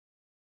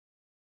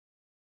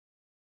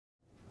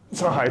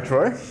So hi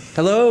Troy.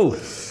 Hello.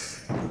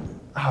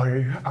 How are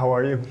you? How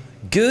are you?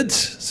 Good,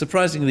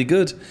 surprisingly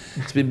good.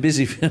 It's been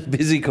busy,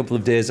 busy couple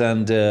of days,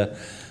 and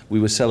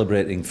we were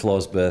celebrating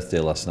Flo's birthday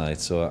last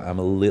night, so I'm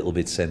a little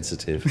bit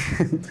sensitive.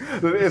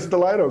 Is the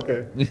light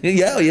okay?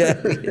 yeah.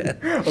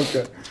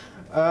 Okay.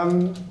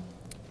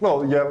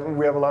 Well, yeah,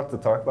 we have a lot to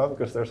talk about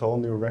because there's a whole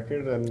new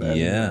record,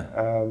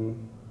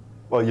 and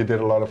well, you did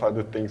a lot of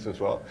other things as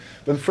well.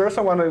 But first,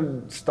 I want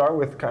to start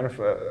with kind of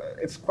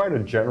it's quite a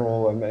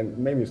general, and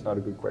maybe it's not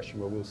a good question,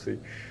 but we'll see.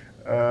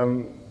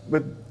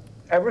 But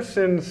ever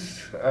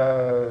since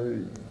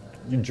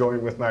you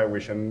joined with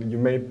Nightwish and you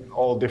made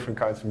all different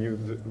kinds of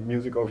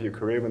music over your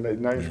career,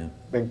 and now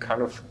you've been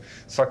kind of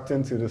sucked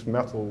into this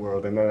metal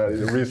world. And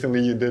recently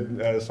you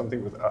did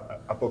something with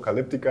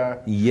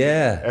Apocalyptica.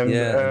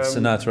 And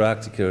Sonata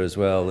Arctica as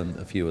well, and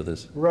a few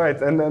others. Right,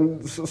 and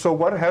then so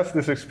what has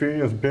this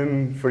experience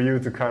been for you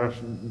to kind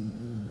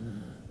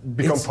of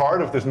become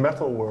part of this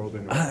metal world?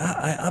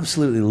 I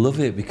absolutely love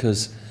it,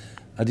 because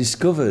I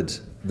discovered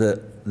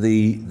that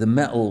the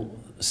metal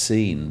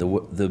scene,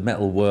 the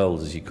metal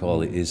world, as you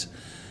call it, is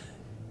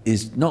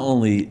not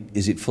only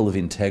is it full of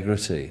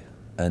integrity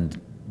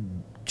and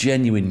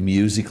genuine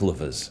music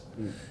lovers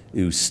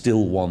who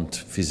still want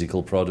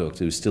physical product,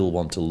 who still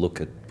want to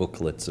look at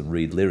booklets and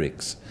read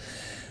lyrics,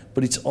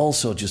 but it's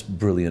also just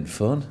brilliant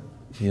fun,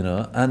 you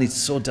know, and it's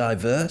so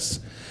diverse.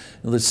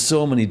 You know, there's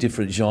so many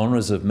different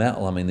genres of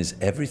metal. I mean, there's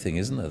everything,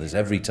 isn't there? There's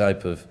every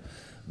type of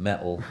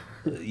metal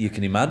you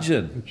can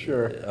imagine.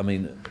 Sure. I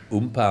mean,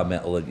 Oompa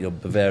metal, you know,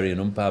 Bavarian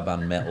Oompa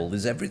band metal.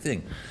 There's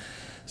everything.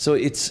 So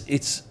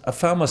it's. I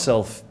found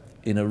myself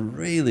in a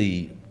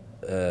really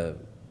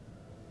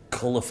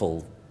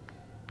colourful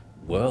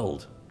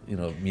world, you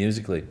know,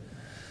 musically,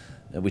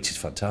 which is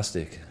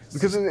fantastic.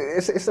 Because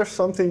is there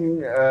something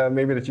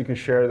maybe that you can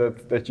share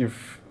that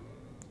you've?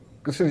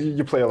 Because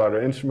you play a lot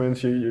of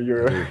instruments,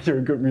 you're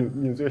a good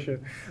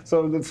musician.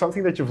 So that's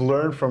something that you've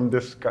learned from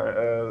this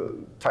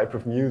type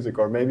of music,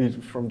 or maybe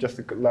from just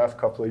the last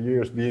couple of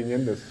years being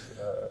in this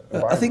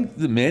environment? I think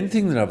the main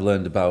thing that I've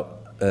learned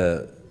about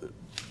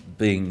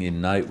being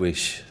in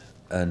Nightwish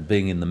and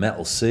being in the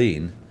metal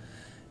scene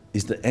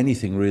is that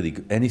anything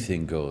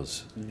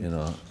goes, you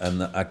know,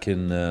 and that I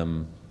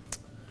can.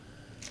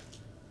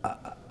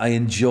 I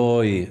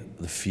enjoy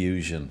the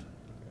fusion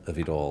of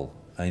it all.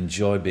 I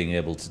enjoy being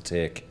able to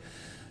take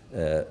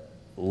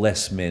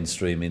less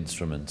mainstream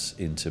instruments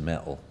into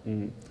metal.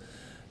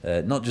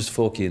 Not just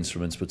folky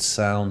instruments, but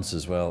sounds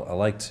as well. I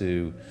like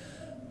to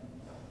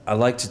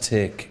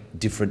take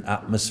different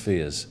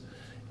atmospheres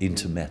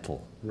into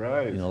metal.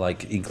 Right. You know,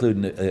 like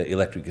including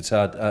electric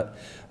guitar.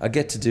 I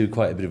get to do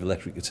quite a bit of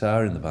electric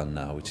guitar in the band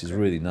now, which is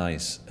really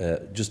nice,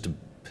 just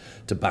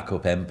to back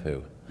up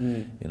Empu.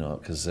 You know,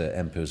 because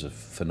Empu's a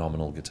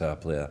phenomenal guitar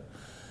player.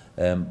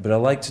 But I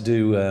like to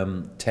do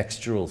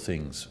textural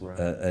things,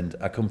 and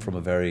I come from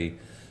a very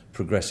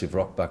progressive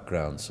rock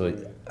background, so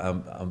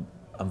I'm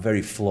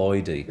very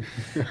Floydy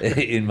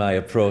in my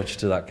approach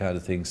to that kind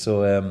of thing.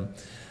 So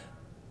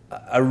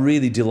I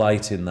really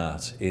delight in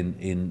that,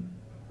 in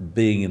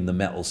being in the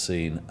metal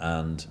scene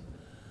and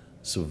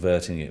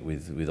subverting it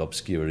with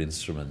obscure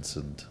instruments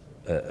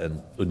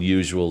and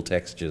unusual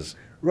textures.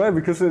 Right,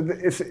 because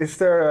is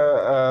there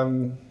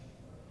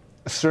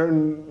a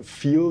certain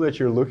feel that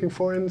you're looking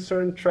for in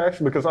certain tracks?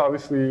 Because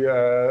obviously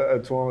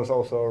Thomas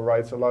also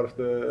writes a lot of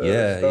the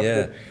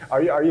stuff.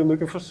 Are you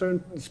looking for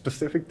certain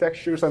specific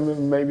textures? I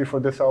mean, maybe for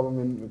this album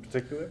in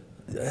particular?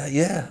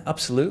 Yeah,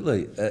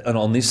 absolutely. And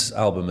on this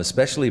album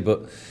especially,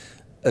 but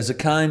as a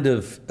kind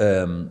of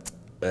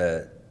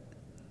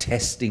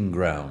testing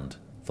ground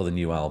for the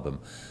new album,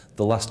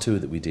 the last tour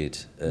that we did,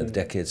 the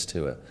Decades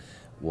tour,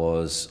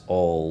 was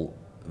all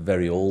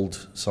very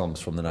old songs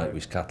from the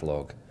Nightwish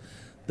catalogue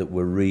that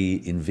were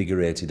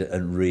reinvigorated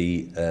and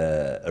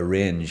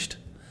rearranged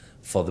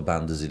for the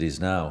band as it is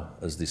now,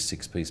 as this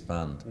six-piece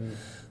band.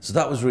 So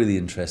that was really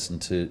interesting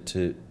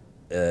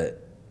to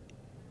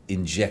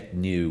inject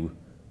new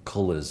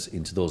colours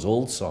into those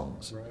old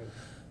songs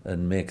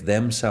and make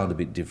them sound a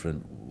bit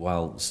different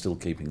while still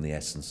keeping the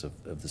essence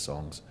of the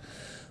songs.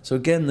 So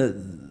again,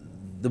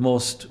 the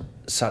most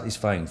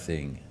satisfying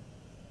thing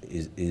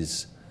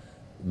is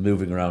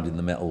moving around in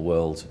the metal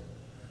world,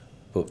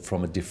 but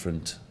from a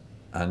different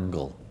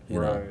angle, you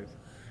know.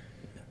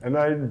 And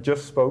I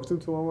just spoke to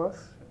Thomas,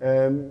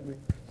 and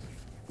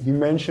he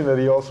mentioned that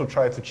he also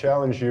tried to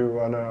challenge you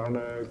on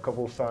a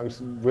couple of songs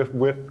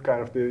with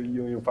kind of the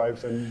Uilleann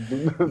pipes and.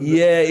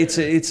 Yeah, it's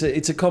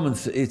a common.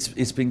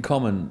 It's been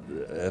common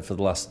for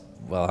the last,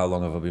 well, how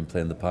long have I been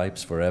playing the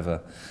pipes?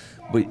 Forever,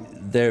 but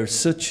they're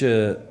such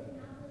a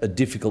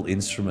difficult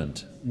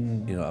instrument.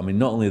 You know, I mean,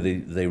 not only are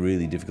they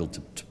really difficult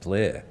to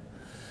play,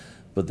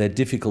 but they're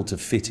difficult to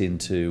fit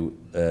into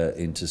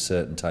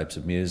certain types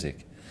of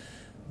music.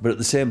 But at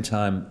the same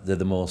time, they're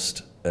the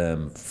most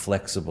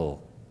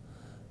flexible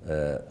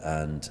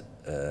and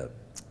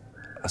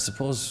I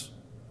suppose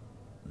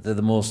they're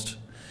the most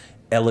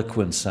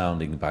eloquent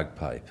sounding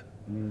bagpipe.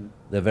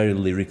 They're very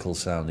lyrical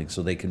sounding,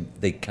 so they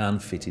can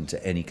fit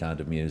into any kind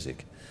of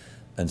music.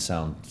 and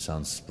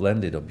sound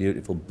splendid or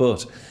beautiful,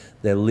 but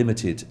they're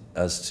limited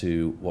as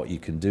to what you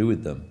can do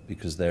with them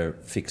because they're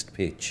fixed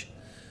pitch.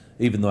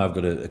 Even though I've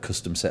got a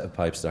custom set of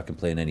pipes that I can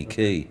play in any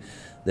key,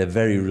 they're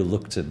very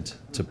reluctant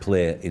to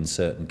play in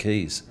certain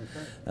keys.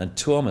 And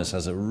Thomas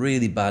has a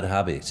really bad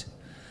habit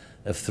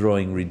of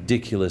throwing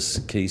ridiculous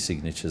key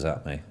signatures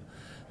at me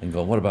and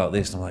going, what about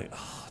this? And I'm like,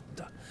 oh,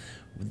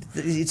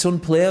 it's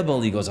unplayable.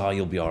 He goes, oh,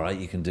 you'll be all right,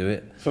 you can do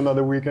it. So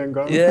another weekend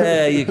gone?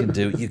 Yeah, you can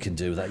do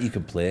that, you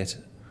can play it.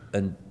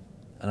 And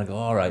I go,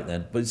 all right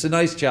then. But it's a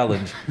nice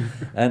challenge.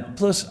 And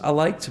plus, I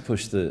like to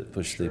push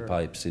the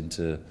pipes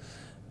into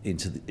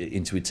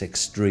its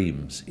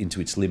extremes,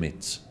 into its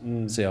limits,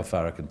 see how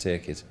far I can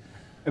take it.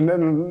 And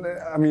then,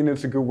 I mean,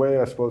 it's a good way,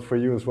 I suppose, for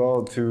you as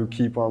well to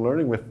keep on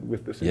learning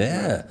with this instrument.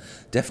 Yeah,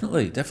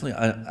 definitely.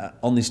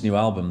 On this new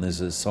album,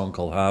 there's a song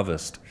called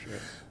Harvest,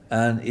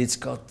 and it's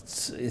got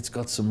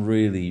some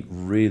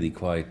really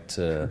quite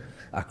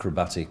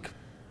acrobatic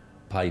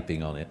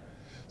piping on it.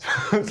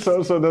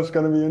 So that's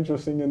going to be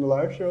interesting in the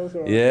live shows?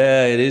 Or?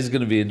 Yeah, it is going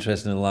to be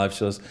interesting in the live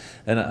shows.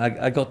 And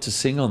I got to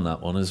sing on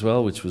that one as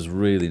well, which was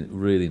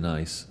really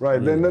nice.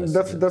 Right, really then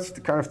nice, that's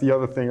kind of the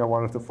other thing I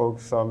wanted to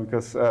focus on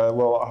because,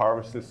 well,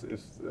 Harvest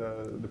is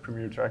the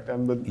premiere track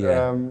then. But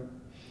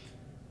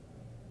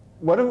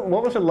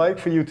what was it like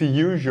for you to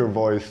use your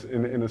voice,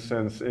 in a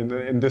sense,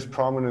 in this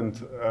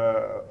prominent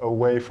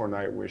way for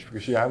Nightwish?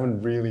 Because you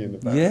haven't really in the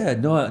past. Yeah,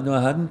 no,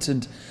 I hadn't.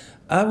 And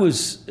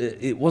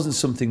it wasn't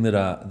something that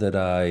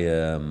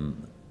I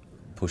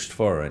pushed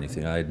for or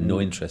anything. I had no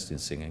interest in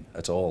singing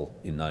at all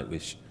in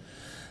Nightwish,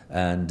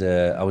 and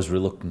I was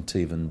reluctant to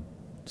even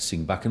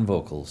sing backing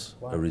vocals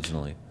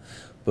originally.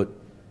 But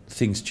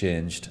things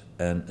changed,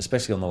 and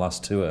especially on the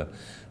last tour,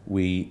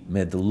 we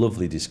made the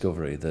lovely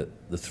discovery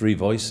that the three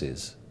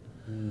voices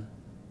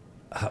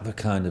have a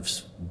kind of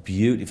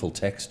beautiful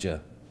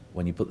texture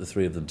when you put the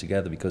three of them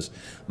together, because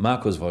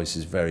Marco's voice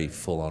is very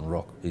full-on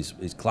rock, his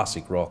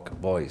classic rock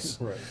voice.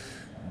 Right.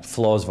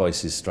 Floor's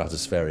voice is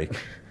stratospheric,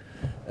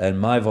 and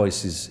my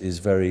voice is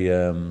very,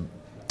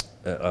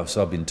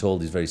 so I've been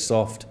told, is very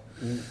soft.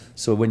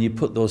 So when you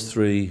put those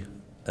three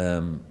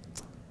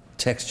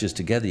textures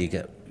together, you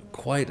get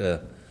quite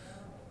an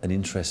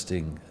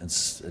interesting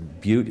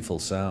and beautiful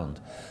sound.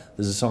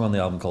 There's a song on the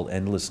album called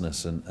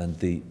Endlessness, and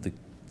the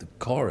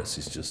chorus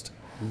is just...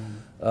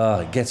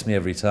 it gets me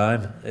every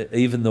time.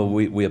 Even though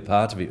we're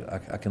part of it,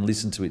 I can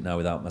listen to it now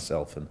without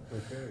myself, and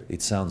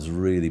it sounds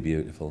really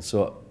beautiful.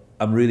 So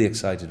I'm really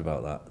excited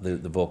about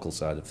that, the vocal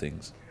side of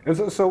things. And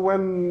so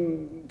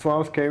when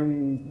Thomas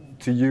came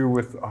to you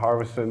with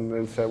Harvest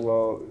and said,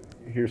 well,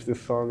 here's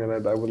this song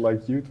and I would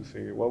like you to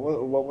sing it, what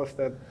was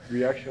that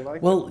reaction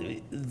like? Well,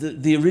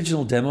 the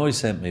original demo he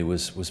sent me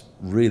was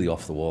really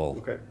off the wall.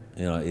 Okay.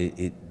 You know,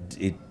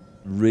 it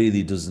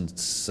really doesn't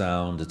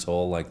sound at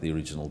all like the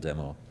original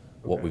demo.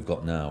 What we've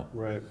got now,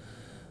 right?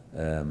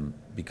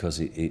 Because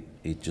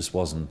it just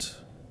wasn't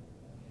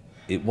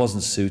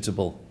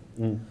suitable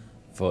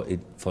for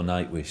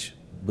Nightwish.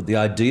 But the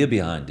idea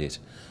behind it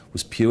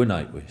was pure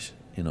Nightwish,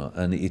 you know.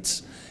 And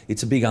it's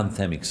a big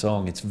anthemic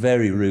song. It's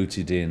very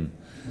rooted in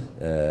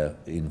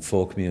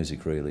folk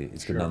music, really.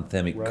 It's an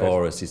anthemic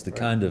chorus. It's the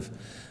kind of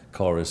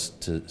chorus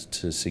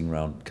to sing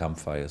around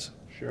campfires,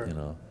 you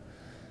know.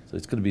 So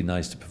it's going to be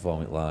nice to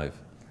perform it live.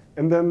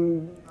 And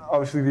then,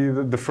 obviously,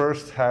 the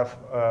first half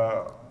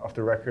of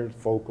the record,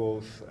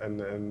 vocals,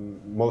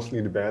 and mostly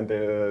the band,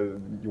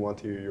 you want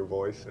to hear your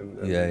voice. And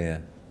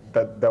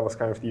that was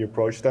kind of the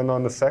approach. Then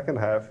on the second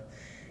half,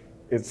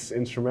 it's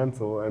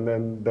instrumental, and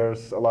then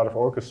there's a lot of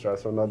orchestra,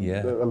 so not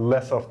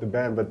less of the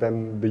band, but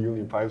then the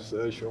Uilleann pipes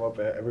show up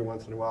every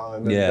once in a while,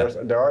 and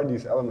then there are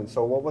these elements.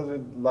 So what was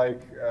it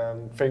like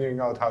figuring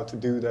out how to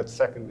do that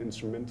second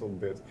instrumental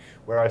bit,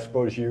 where I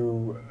suppose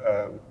you...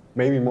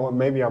 maybe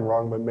I'm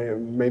wrong, but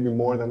maybe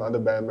more than other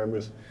band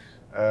members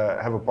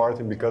have a part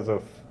in because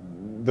of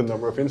the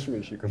number of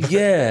instruments you can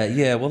play.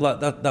 Yeah. Well,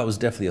 that was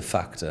definitely a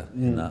factor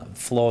in that.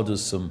 Floor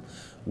does some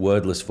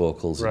wordless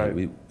vocals.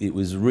 Right. It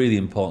was really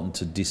important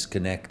to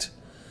disconnect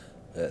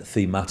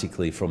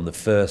thematically from the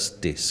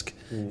first disc.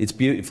 It's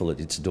beautiful that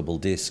it's a double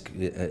disc.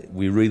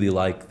 We really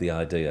like the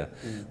idea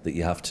that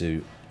you have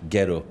to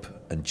get up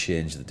and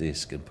change the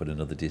disc and put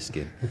another disc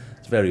in.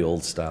 It's very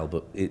old style,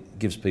 but it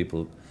gives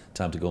people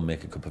time to go and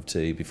make a cup of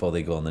tea before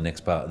they go on the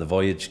next part of the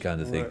voyage,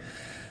 kind of thing.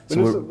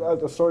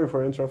 But sorry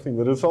for interrupting,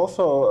 but it's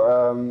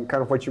also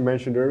kind of what you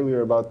mentioned earlier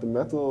about the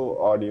metal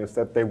audience,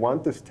 that they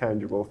want this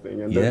tangible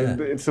thing, and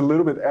it's a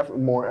little bit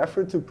more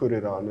effort to put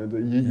it on.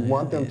 You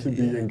want them to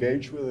be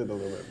engaged with it a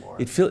little bit more.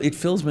 It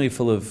fills me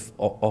full of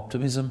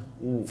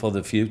optimism for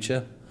the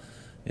future.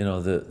 You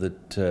know,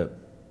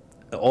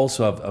 also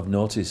I've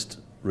noticed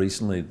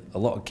recently a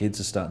lot of kids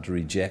are starting to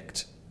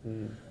reject.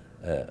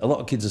 A lot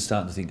of kids are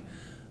starting to think,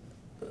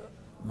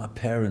 my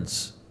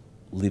parents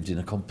lived in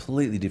a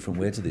completely different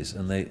way to this,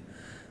 and they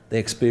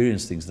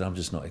experience things that I'm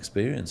just not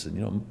experiencing.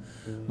 You know,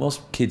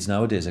 most kids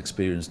nowadays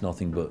experience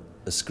nothing but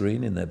a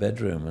screen in their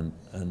bedroom,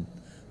 and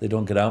they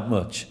don't get out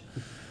much.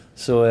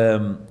 So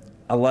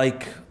I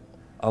like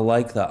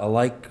that. I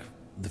like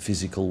the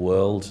physical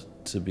world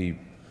to be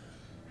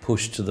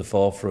pushed to the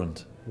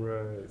forefront.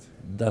 Right.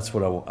 That's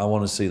what I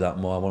want to see that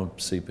more. I want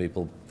to see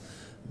people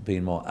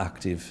being more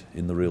active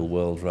in the real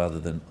world rather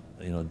than,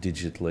 you know,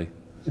 digitally.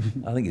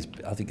 I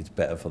think it's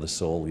better for the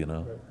soul, you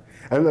know. Right.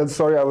 And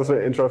sorry, I was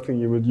interrupting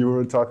you, but you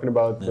were talking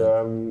about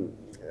no,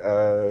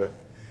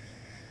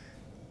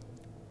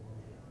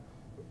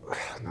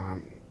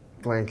 I'm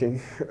blanking.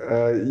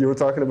 You were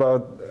talking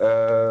about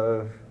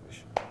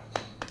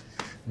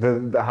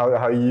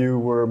how you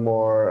were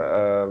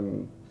more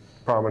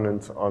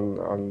prominent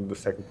on the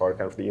second part,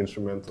 kind of the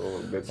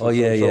instrumental bits. Oh,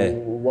 yeah, so yeah.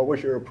 What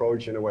was your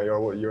approach in a way, or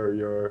what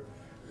your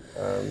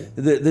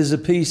There's a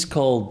piece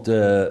called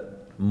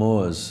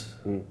Moors,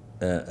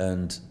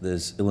 and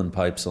there's uilleann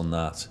pipes on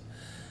that.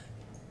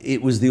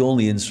 It was the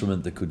only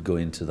instrument that could go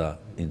into that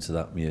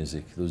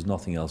music. There was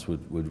nothing else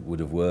would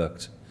have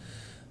worked.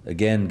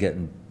 Again,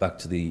 getting back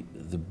to the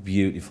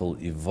beautiful,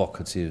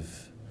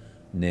 evocative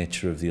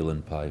nature of the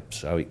uilleann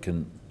pipes, how it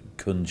can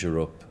conjure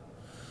up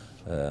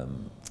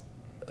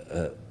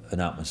an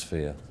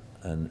atmosphere,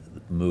 and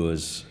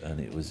moors, and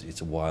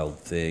it's a wild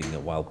thing, a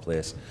wild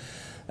place.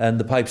 And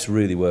the pipes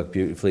really work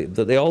beautifully.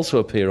 They also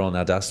appear on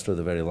Ad Astra,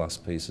 the very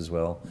last piece as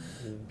well,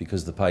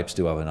 because the pipes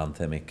do have an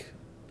anthemic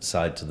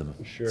side to them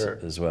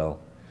as well.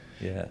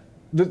 Yeah.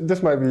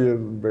 This might be a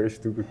very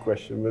stupid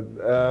question,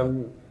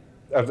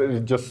 but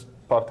it just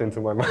popped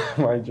into my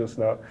mind just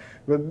now.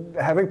 But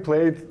having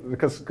played,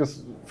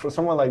 because for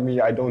someone like me,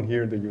 I don't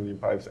hear the uilleann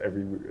pipes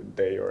every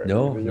day or every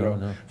day, you know.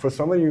 No. For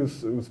somebody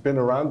who's been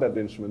around that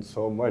instrument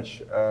so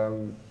much,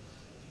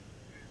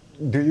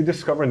 do you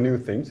discover new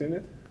things in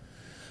it?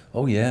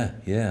 Oh yeah,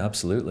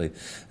 absolutely.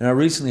 And I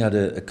recently had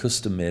a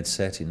custom-made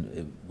set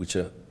which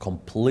are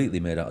completely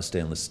made out of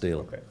stainless steel.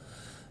 Okay.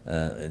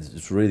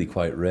 It's really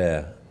quite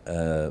rare,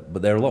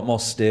 but they're a lot more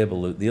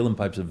stable. The uilleann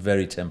pipes are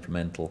very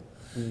temperamental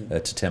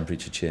to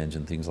temperature change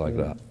and things like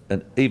that.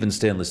 And even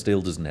stainless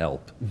steel doesn't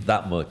help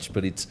that much,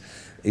 but it's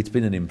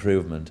been an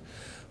improvement.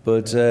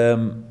 But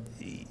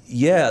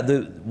yeah,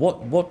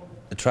 what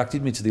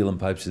attracted me to the uilleann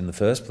pipes in the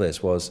first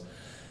place was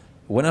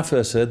when I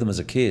first heard them as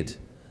a kid.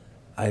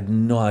 I had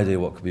no idea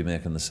what could be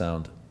making the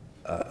sound.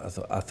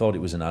 I thought it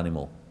was an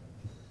animal.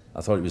 I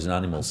thought it was an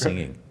animal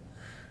singing.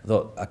 I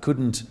thought I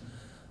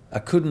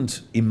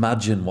couldn't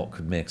imagine what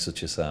could make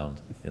such a sound,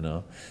 you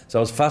know. So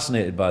I was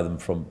fascinated by them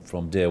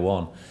from day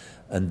one,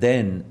 and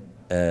then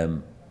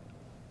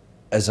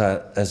as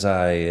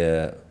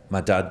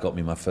my dad got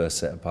me my first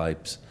set of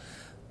pipes,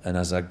 and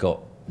as I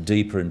got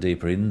deeper and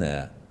deeper in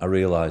there, I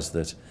realised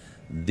that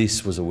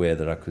this was a way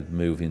that I could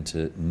move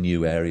into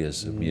new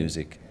areas of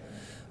music.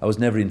 I was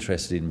never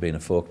interested in being a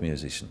folk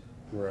musician,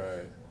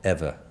 right?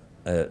 Ever.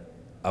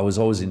 I was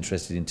always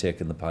interested in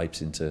taking the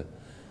pipes into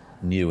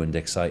new and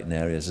exciting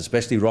areas,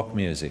 especially rock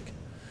music.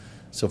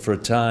 So for a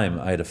time,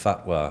 I had a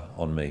fatwa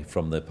on me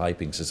from the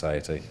Piping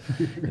Society,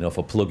 you know,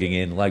 for plugging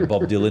in, like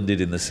Bob Dylan did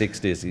in the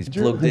 60s. He's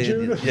plugged in.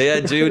 Judas.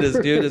 Yeah,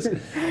 Judas.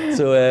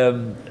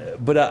 So,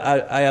 but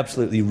I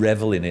absolutely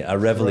revel in it. I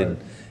revel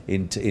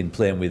in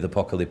playing with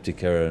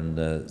Apocalyptica and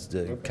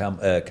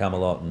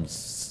Camelot and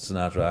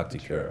Sonata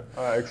Arctica. Sure.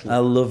 Oh, I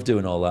love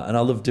doing all that, and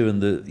I love doing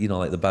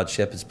like the Bad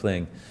Shepherds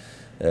playing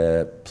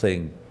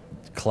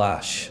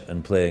Clash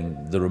and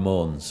playing the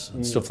Ramones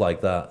and stuff like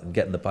that, and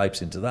getting the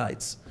pipes into that.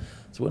 It's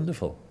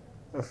wonderful.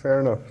 Fair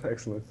enough.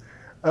 Excellent.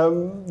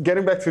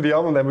 Getting back to the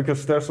album then,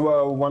 because there's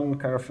one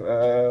kind of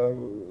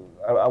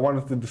I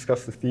wanted to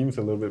discuss the themes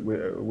a little bit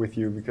with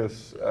you,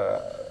 because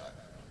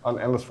on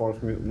Endless Forms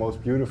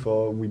Most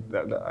Beautiful,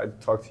 I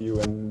talked to you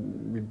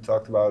and we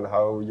talked about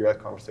how you had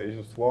conversations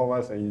with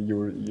Thomas, and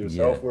you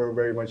yourself were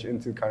very much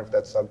into kind of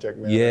that subject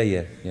matter.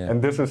 Yeah. And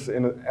this is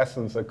in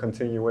essence a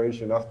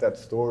continuation of that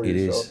story. It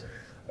is.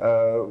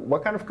 So,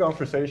 what kind of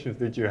conversations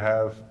did you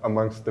have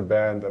amongst the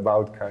band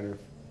about kind of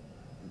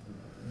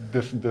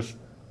this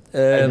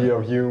idea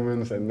of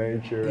humans and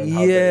nature? And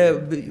how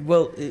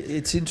well,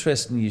 it's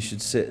interesting you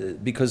should say,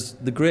 because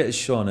The Greatest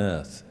Show on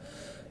Earth,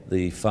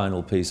 the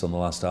final piece on the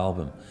last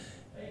album,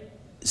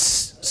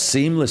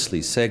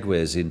 seamlessly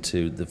segues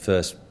into the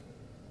first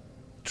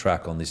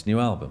track on this new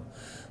album.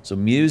 So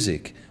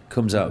music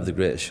comes out of The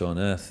Greatest Show on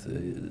Earth.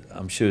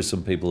 I'm sure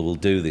some people will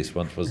do this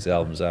once the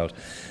album's out.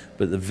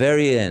 But at the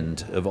very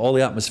end of all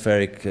the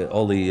atmospheric,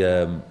 all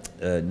the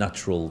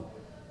natural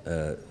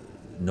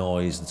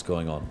noise that's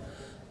going on,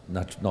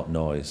 not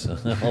noise,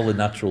 all the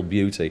natural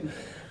beauty,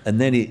 and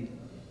then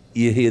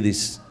you hear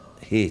this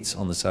hit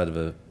on the side of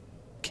a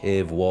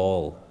cave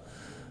wall,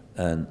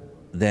 and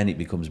then it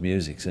becomes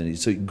music. So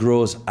it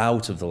grows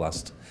out of the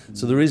last.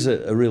 So there is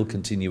a real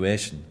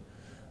continuation,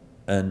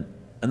 and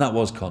that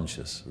was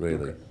conscious,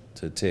 really,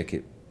 to take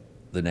it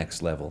the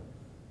next level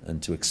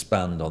and to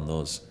expand on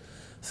those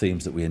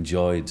themes that we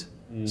enjoyed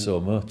so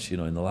much, you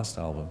know, in the last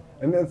album.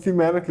 And then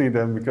thematically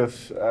then,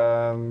 because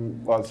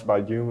it's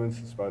about humans,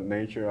 it's about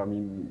nature. I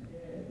mean,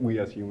 we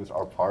as humans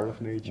are part of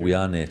nature. We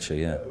are nature,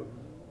 yeah.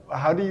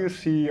 How do you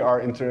see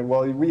our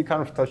well, we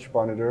kind of touched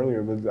upon it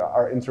earlier, but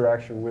our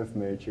interaction with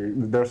nature.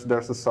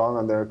 There's a song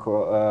on there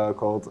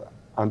called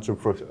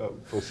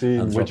Anthropocene,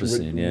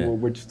 Anthropocene,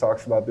 which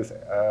talks about this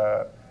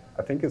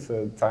I think it's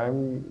a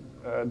time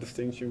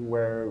distinction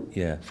where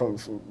from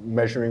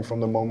measuring from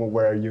the moment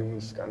where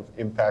humans kind of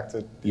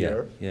impacted the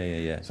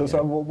earth. So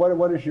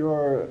what is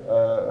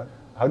your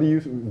how do you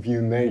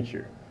view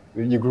nature?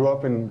 You grew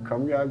up in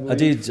Cumbria, I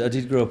believe? I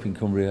did grow up in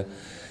Cumbria.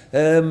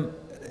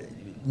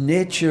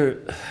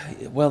 Nature,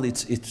 well,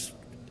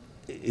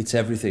 it's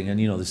everything, and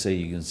they say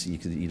you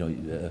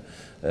could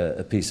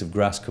a piece of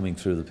grass coming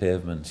through the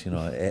pavement.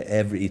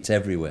 It's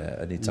everywhere,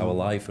 and it's our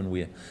life, and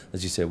we,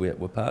 as you say,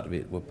 we're part of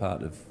it. We're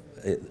part of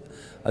it.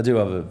 I do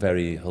have a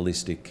very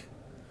holistic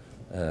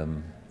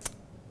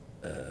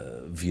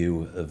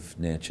view of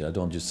nature. I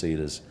don't just see it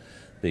as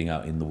being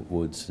out in the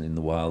woods, in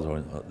the wild, or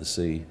at the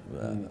sea.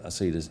 I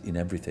see it as in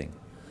everything.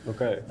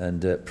 Okay.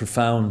 And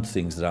profound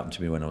things that happened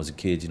to me when I was a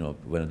kid,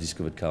 when I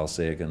discovered Carl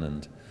Sagan,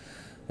 and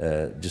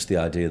just the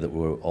idea that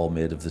we're all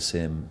made of the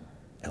same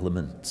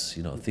elements,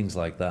 things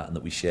like that, and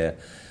that we share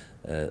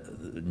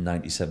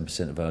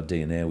 97% of our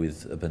DNA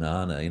with a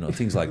banana,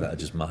 things like that are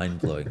just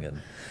mind-blowing.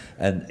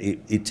 And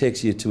it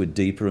takes you to a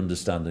deeper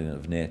understanding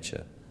of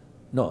nature.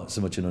 Not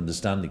so much an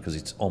understanding, because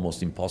it's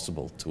almost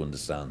impossible to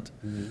understand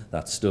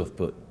that stuff,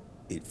 but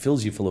it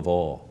fills you full of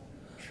awe.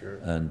 Sure.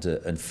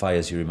 And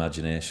fires your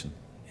imagination,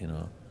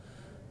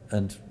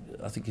 And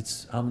I think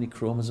it's how many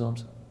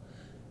chromosomes?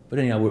 But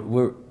anyhow,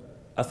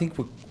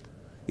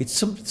 it's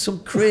some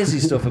crazy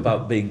stuff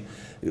about being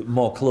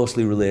more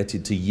closely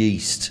related to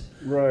yeast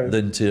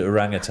than to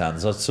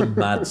orangutans, or some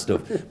mad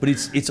stuff. But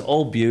it's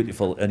all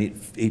beautiful, and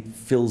it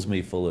fills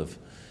me full of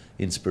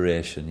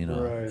inspiration,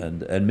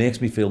 and makes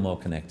me feel more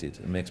connected.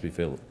 It makes me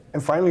feel.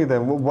 And finally,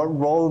 then, what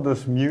role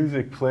does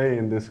music play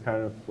in this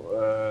kind of?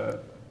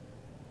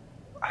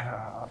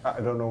 I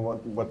don't know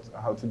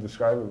how to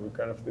describe it, but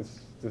kind of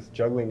this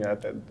juggling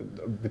act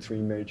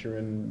between nature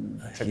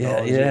and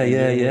technology.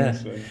 Yeah.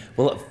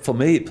 Well, for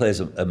me, it plays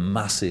a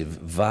massive,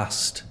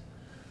 vast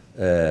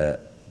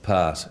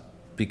part,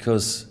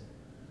 because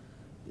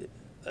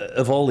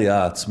of all the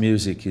arts,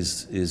 music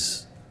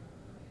is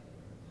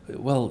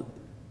well,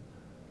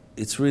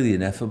 it's really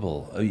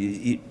ineffable.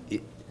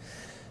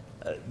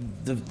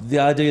 The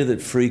idea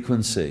that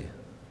frequency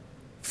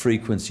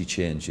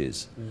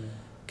changes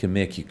can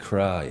make you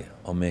cry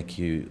or make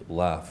you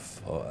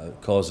laugh or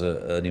cause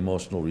an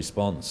emotional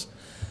response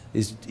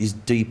is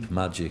deep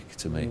magic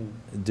to me,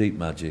 deep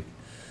magic.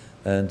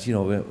 And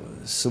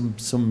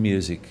some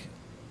music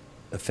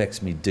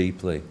affects me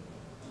deeply,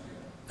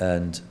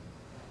 and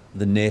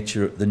the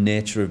nature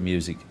of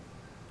music,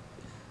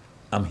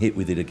 I'm hit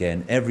with it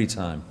again every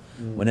time.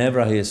 Whenever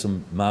I hear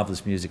some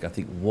marvelous music, I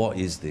think, what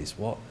is this?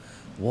 What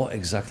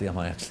exactly am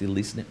I actually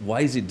listening?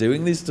 Why is it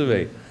doing this to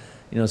me?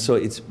 So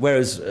it's,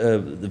 whereas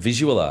the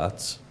visual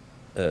arts,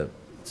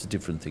 it's a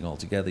different thing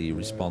altogether. You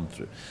respond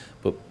through,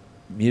 but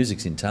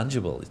music's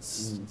intangible.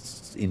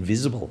 It's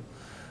invisible.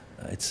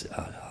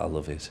 I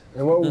love it.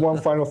 And one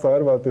final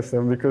thought about this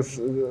then, because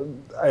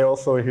I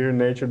also hear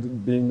nature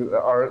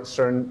are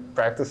certain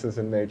practices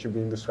in nature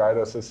being described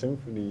as a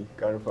symphony,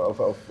 kind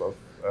of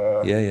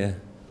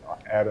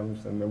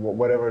atoms and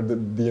whatever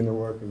the inner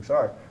workings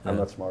are. I'm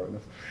not smart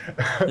enough.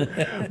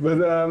 But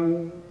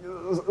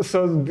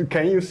so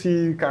can you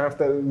see kind of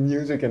the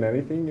music in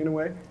anything in a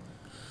way?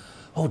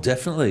 Oh,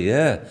 definitely,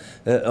 yeah.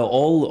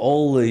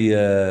 All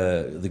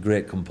the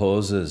great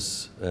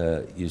composers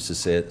used to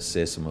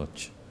say so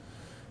much,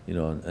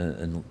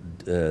 and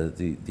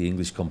the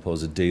English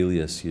composer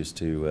Delius used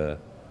to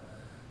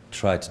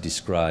try to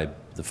describe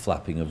the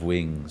flapping of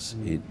wings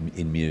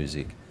in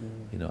music.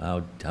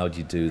 How do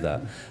you do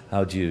that?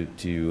 How do you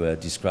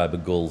describe a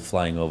gull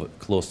flying over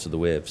close to the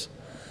waves?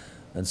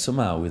 And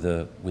somehow with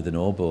an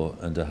oboe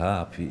and a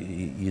harp,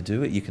 you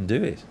do it. You can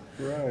do it.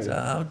 Right.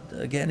 So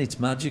again, it's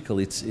magical.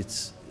 It's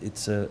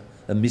a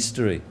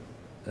mystery,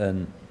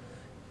 and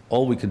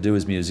all we can do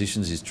as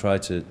musicians is try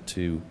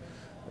to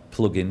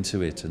plug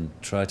into it and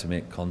try to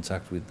make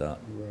contact with that.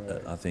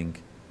 Right. I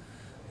think,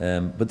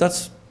 but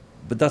that's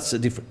a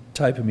different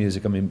type of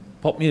music. I mean,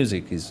 pop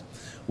music is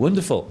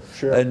wonderful,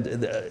 sure.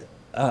 And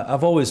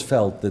I've always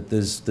felt that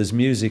there's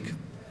music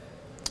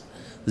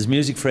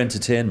for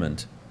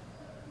entertainment,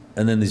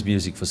 and then there's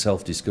music for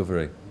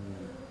self-discovery.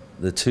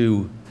 The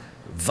two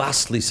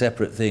vastly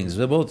separate things.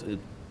 They're both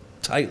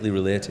tightly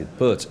related,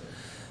 but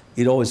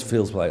it always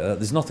feels like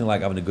there's nothing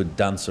like having a good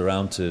dance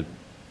around to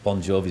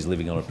Bon Jovi's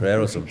Living on a Prayer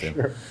or something.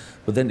 Sure.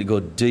 But then to go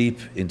deep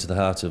into the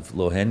heart of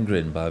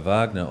Lohengrin by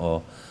Wagner,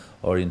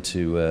 or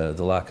into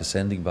The Lark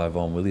Ascending by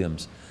Vaughan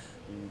Williams,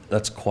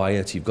 that's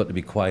quiet. You've got to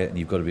be quiet, and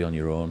you've got to be on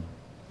your own,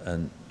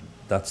 and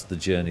that's the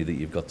journey that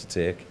you've got to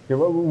take. Yeah,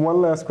 well,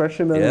 one last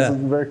question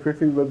then, very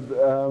quickly, but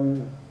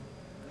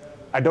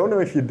I don't know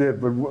if you did,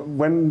 but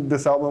when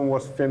this album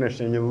was finished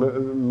and you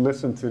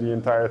listened to the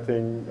entire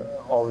thing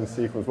all in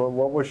sequence,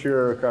 what was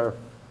your kind of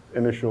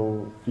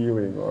initial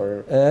feeling?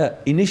 Or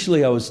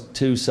initially, I was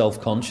too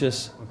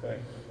self-conscious. Okay.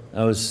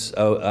 I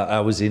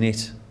was in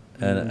it,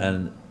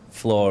 and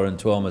Flora and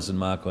Thomas and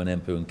Marco and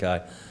Empu and Kai,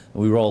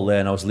 and we were all there,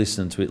 and I was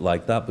listening to it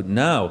like that. But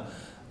now,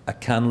 I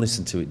can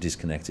listen to it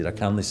disconnected. I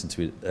can listen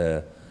to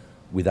it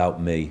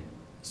without me.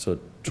 So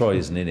Troy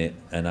isn't in it,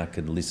 and I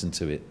can listen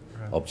to it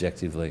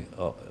objectively,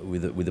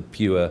 with a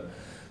pure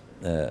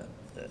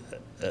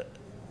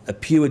a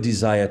pure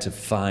desire to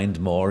find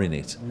more in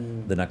it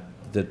than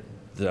that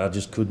I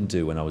just couldn't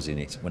do when I was in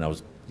it. When I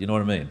was, you know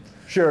what I mean?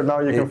 Sure. Now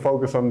you can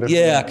focus on this.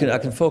 Yeah, I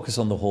can focus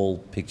on the whole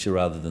picture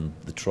rather than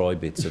the Troy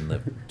bits and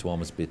the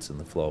Thomas bits and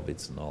the Flo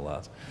bits and all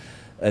that.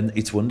 And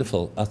it's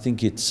wonderful. I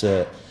think it's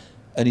and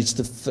it's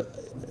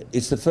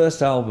the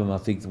first album I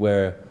think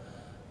where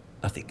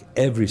I think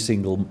every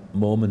single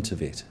moment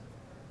of it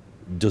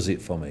does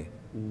it for me.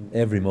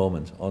 Every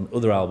moment. On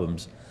other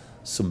albums,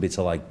 some bits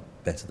I like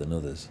better than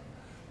others.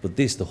 But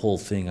this, the whole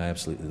thing, I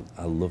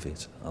love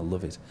it. I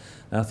love it.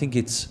 And I think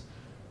it's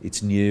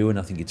new and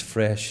I think it's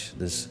fresh.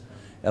 There's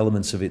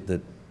elements of it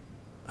that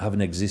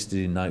haven't existed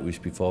in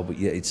Nightwish before, but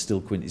yet it's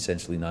still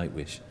quintessentially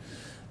Nightwish.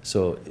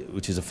 So,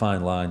 which is a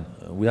fine line.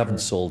 We haven't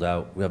sold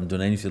out. We haven't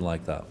done anything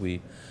like that.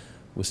 We're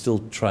still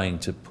trying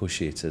to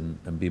push it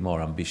and be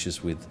more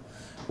ambitious with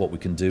what we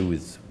can do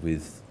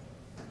with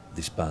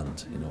this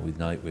band, you know, with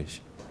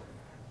Nightwish.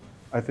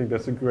 I think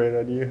that's a great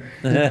idea.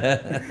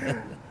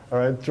 All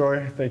right,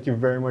 Troy, thank you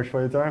very much for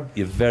your time.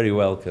 You're very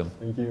welcome.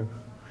 Thank you.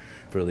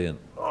 Brilliant.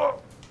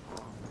 Oh.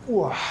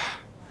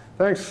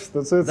 Thanks,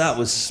 that's it. That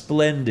was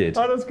splendid.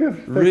 Oh, that's good.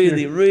 Thank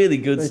really, you. really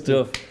good Thank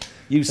stuff.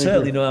 You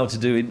certainly know how to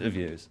do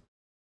interviews.